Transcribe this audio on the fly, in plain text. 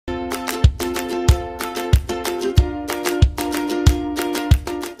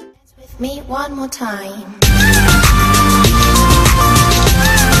me one more time.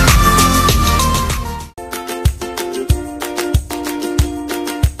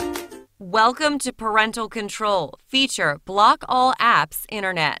 Welcome to Parental Control. Feature Block All Apps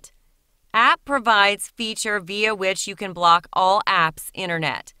Internet. App provides feature via which you can block all apps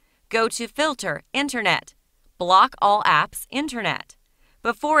Internet. Go to Filter Internet. Block all apps Internet.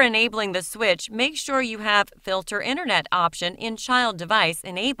 Before enabling the switch, make sure you have Filter Internet option in child device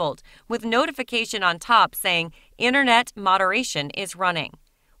enabled with notification on top saying Internet moderation is running.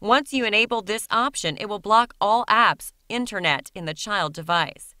 Once you enable this option, it will block all apps Internet in the child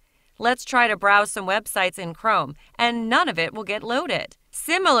device. Let's try to browse some websites in Chrome, and none of it will get loaded.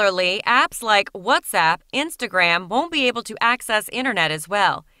 Similarly, apps like WhatsApp, Instagram won't be able to access Internet as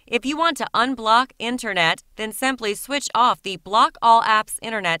well. If you want to unblock Internet, then simply switch off the Block All Apps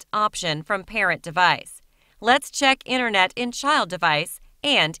Internet option from parent device. Let's check Internet in child device,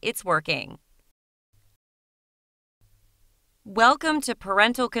 and it's working. Welcome to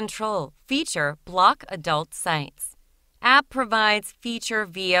Parental Control. Feature Block Adult Sites. App provides feature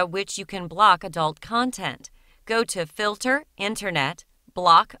via which you can block adult content. Go to Filter, Internet,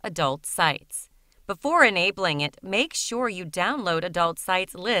 Block Adult Sites. Before enabling it, make sure you download adult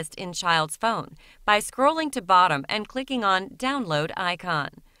sites list in child's phone by scrolling to bottom and clicking on Download icon.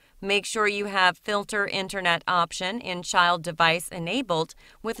 Make sure you have Filter Internet option in child device enabled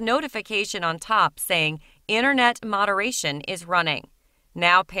with notification on top saying Internet moderation is running.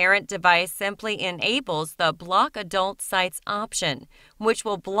 Now parent device simply enables the Block Adult Sites option, which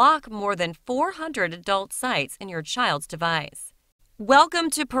will block more than 400 adult sites in your child's device. Welcome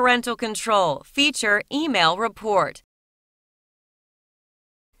to Parental Control. Feature Email Report.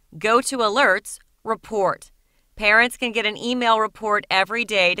 Go to Alerts, Report. Parents can get an email report every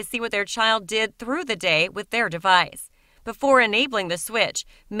day to see what their child did through the day with their device. Before enabling the switch,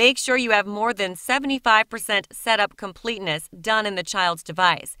 make sure you have more than 75% setup completeness done in the child's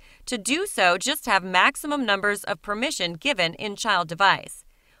device. To do so, just have maximum numbers of permission given in child device.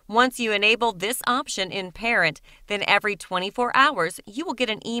 Once you enable this option in parent, then every 24 hours you will get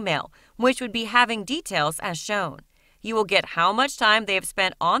an email, which would be having details as shown. You will get how much time they have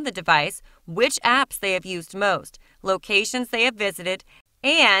spent on the device, which apps they have used most, locations they have visited,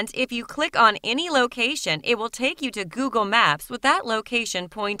 and if you click on any location, it will take you to Google Maps with that location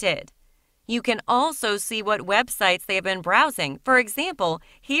pointed. You can also see what websites they have been browsing. For example,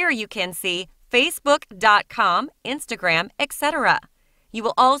 here you can see Facebook.com, Instagram, etc. You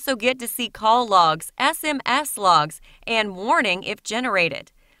will also get to see call logs, SMS logs, and warning if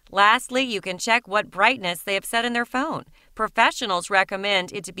generated. Lastly, you can check what brightness they have set in their phone. Professionals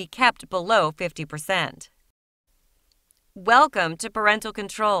recommend it to be kept below 50%. Welcome to Parental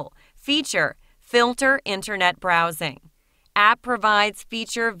Control. Feature Filter Internet Browsing. App provides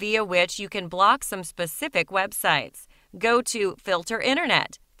feature via which you can block some specific websites. Go to Filter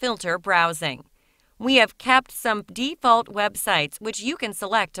Internet, Filter Browsing. We have kept some default websites which you can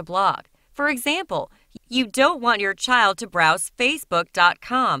select to block. For example, you don't want your child to browse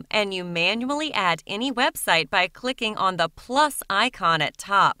Facebook.com and you manually add any website by clicking on the plus icon at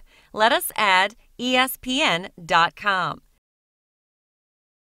top. Let us add ESPN.com.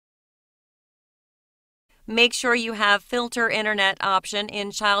 Make sure you have Filter Internet option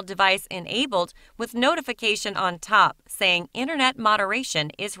in child device enabled with notification on top saying Internet moderation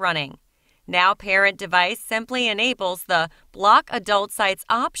is running. Now parent device simply enables the Block Adult Sites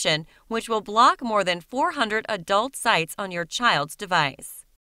option, which will block more than 400 adult sites on your child's device.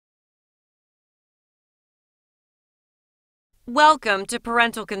 Welcome to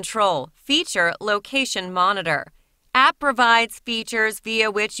Parental Control. Feature Location Monitor. App provides features via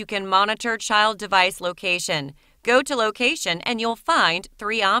which you can monitor child device location. Go to Location and you'll find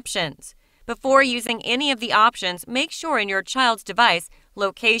 3 options. Before using any of the options, make sure in your child's device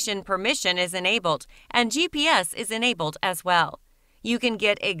location permission is enabled and GPS is enabled as well. You can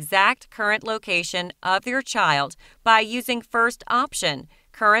get exact current location of your child by using first option,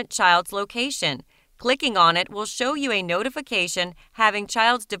 Current Child's Location. Clicking on it will show you a notification having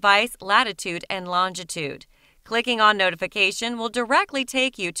child's device latitude and longitude. Clicking on notification will directly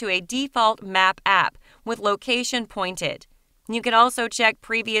take you to a default map app with location pointed. You can also check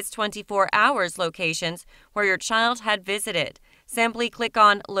previous 24 hours locations where your child had visited. Simply click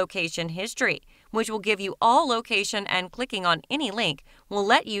on Location History, which will give you all location, and clicking on any link will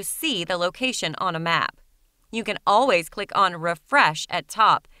let you see the location on a map. You can always click on Refresh at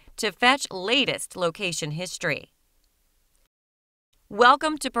top to fetch latest location history.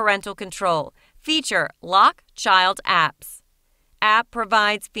 Welcome to Parental Control. Feature Lock Child Apps. App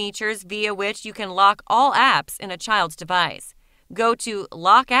provides features via which you can lock all apps in a child's device. Go to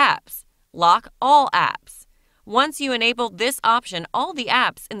Lock Apps, Lock all apps. Once you enable this option, all the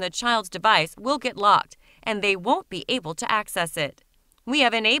apps in the child's device will get locked, and they won't be able to access it. We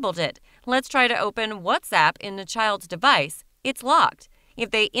have enabled it. Let's try to open WhatsApp in the child's device. It's locked.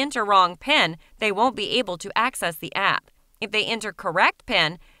 If they enter wrong PIN, they won't be able to access the app. If they enter correct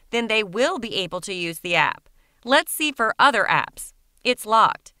PIN, then they will be able to use the app. Let's see for other apps. It's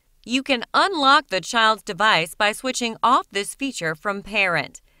locked. You can unlock the child's device by switching off this feature from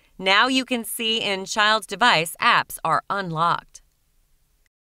Parent. Now you can see in child's device apps are unlocked.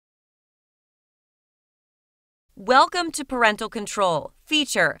 Welcome to Parental Control.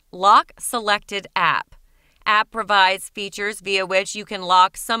 Feature: Lock Selected App. App provides features via which you can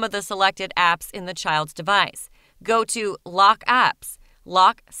lock some of the selected apps in the child's device. Go to Lock Apps,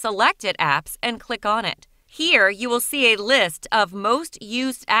 lock selected apps, and click on it. Here you will see a list of most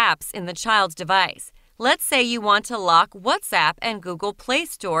used apps in the child's device. Let's say you want to lock WhatsApp and Google Play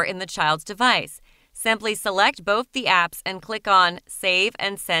Store in the child's device. Simply select both the apps and click on Save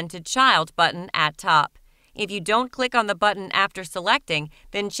and Send to Child button at top. If you don't click on the button after selecting,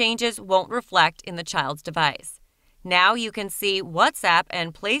 then changes won't reflect in the child's device. Now you can see WhatsApp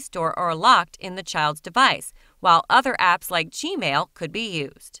and Play Store are locked in the child's device, while other apps like Gmail could be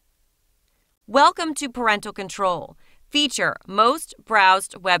used. Welcome to Parental Control. Feature: Most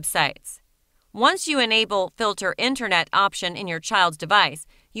Browsed Websites. Once you enable Filter Internet option in your child's device,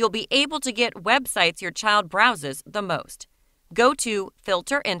 you'll be able to get websites your child browses the most. Go to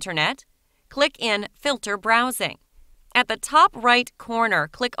Filter Internet. Click in Filter Browsing. At the top right corner,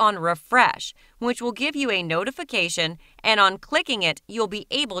 click on Refresh, which will give you a notification, and on clicking it, you'll be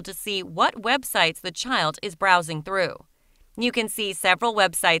able to see what websites the child is browsing through. You can see several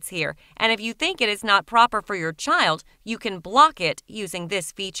websites here, and if you think it is not proper for your child, you can block it using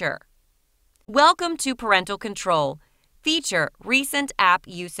this feature. Welcome to Parental Control. Feature: Recent App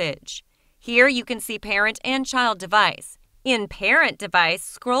Usage. Here you can see parent and child device. In Parent Device,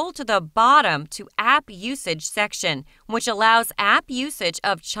 scroll to the bottom to App Usage section, which allows app usage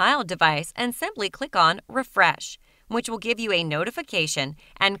of child device, and simply click on Refresh, which will give you a notification,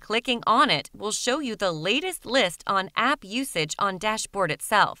 and clicking on it will show you the latest list on app usage on dashboard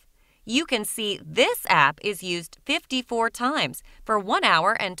itself. You can see this app is used 54 times for 1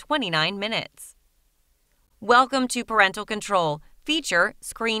 hour and 29 minutes. Welcome to Parental Control. Feature: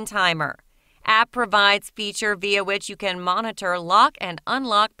 Screen Timer. App provides feature via which you can monitor lock and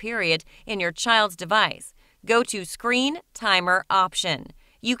unlock period in your child's device. Go to Screen Timer option.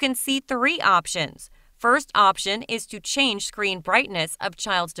 You can see 3 options. First option is to change screen brightness of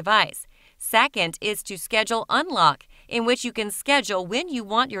child's device. Second is to schedule unlock, in which you can schedule when you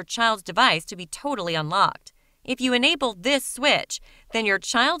want your child's device to be totally unlocked. If you enable this switch, then your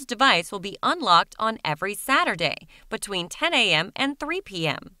child's device will be unlocked on every Saturday between 10 a.m. and 3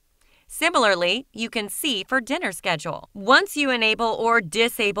 p.m. Similarly, you can see for dinner schedule. Once you enable or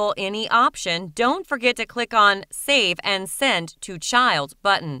disable any option, don't forget to click on Save and Send to Child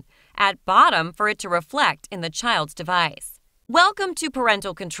button at bottom for it to reflect in the child's device. Welcome to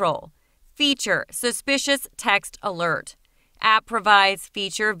Parental Control. Feature: Suspicious Text Alert. App provides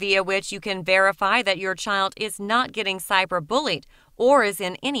feature via which you can verify that your child is not getting cyberbullied or is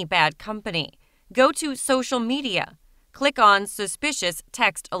in any bad company. Go to Social Media. Click on Suspicious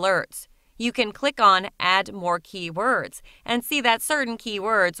Text Alerts. You can click on Add More Keywords and see that certain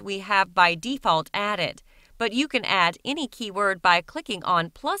keywords we have by default added, but you can add any keyword by clicking on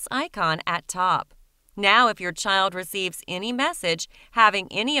plus icon at top. Now, if your child receives any message having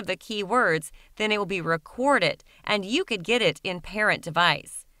any of the keywords, then it will be recorded and you could get it in Parent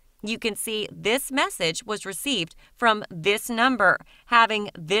Device. You can see this message was received from this number, having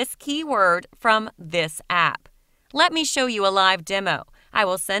this keyword from this app. Let me show you a live demo. I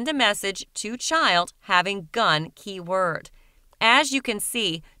will send a message to child having gun keyword. As you can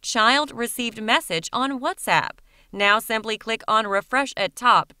see, child received message on WhatsApp. Now simply click on Refresh at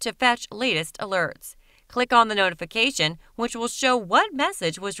top to fetch latest alerts. Click on the notification, which will show what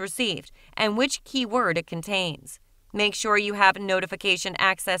message was received and which keyword it contains. Make sure you have notification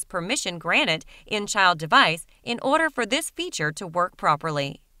access permission granted in child device in order for this feature to work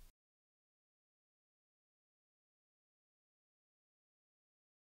properly.